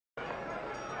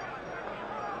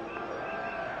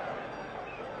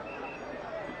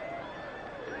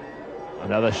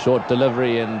Another short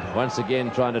delivery, and once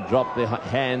again trying to drop their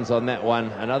hands on that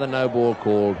one. Another no ball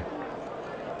called.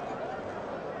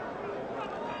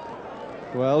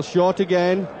 Well, short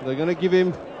again. They're going to give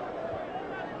him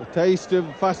a taste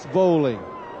of fast bowling.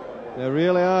 They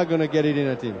really are going to get it in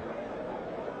at him.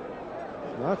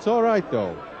 That's all right,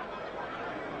 though.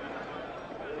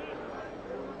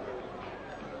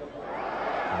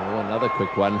 Oh, another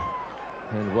quick one,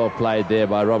 and well played there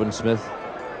by Robin Smith.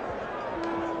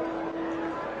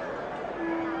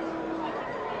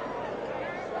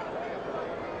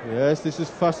 Yes, this is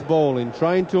fast bowling,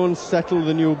 trying to unsettle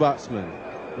the new batsman.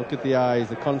 Look at the eyes,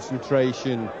 the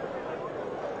concentration.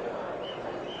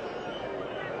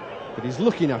 But he's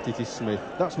looking at it, is Smith.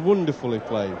 That's wonderfully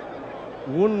played.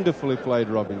 Wonderfully played,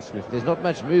 Robin Smith. There's not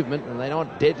much movement, and they're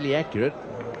not deadly accurate.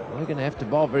 They're going to have to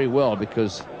bowl very well,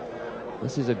 because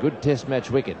this is a good test match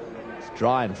wicket. It's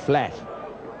dry and flat.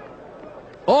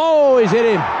 Oh, he's hit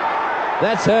him.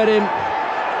 That's hurt him.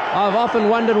 I've often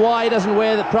wondered why he doesn't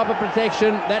wear the proper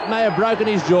protection. That may have broken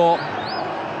his jaw.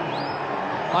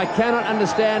 I cannot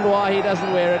understand why he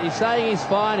doesn't wear it. He's saying he's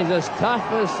fine. He's as tough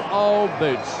as old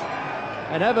boots.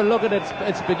 And have a look at it.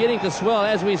 It's beginning to swell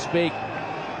as we speak.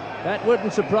 That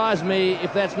wouldn't surprise me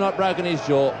if that's not broken his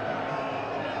jaw.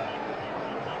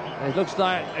 It looks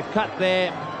like a cut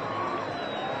there.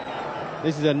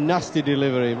 This is a nasty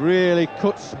delivery. Really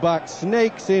cuts back,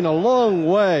 snakes in a long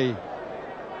way.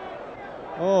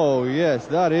 Oh, yes,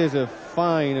 that is a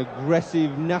fine,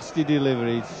 aggressive, nasty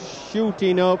delivery. It's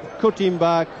shooting up, cutting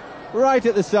back, right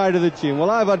at the side of the chin.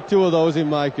 Well, I've had two of those in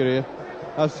my career.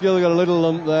 I've still got a little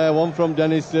lump there, one from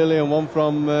Dennis Tilley and one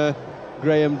from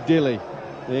Graham Dilley,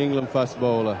 the England fast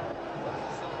bowler.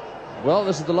 Well,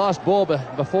 this is the last ball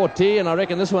before tea, and I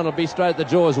reckon this one will be straight at the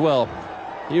jaw as well.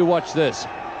 You watch this.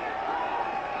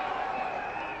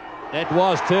 That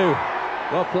was too.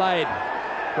 Well played.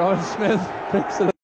 Robin Smith.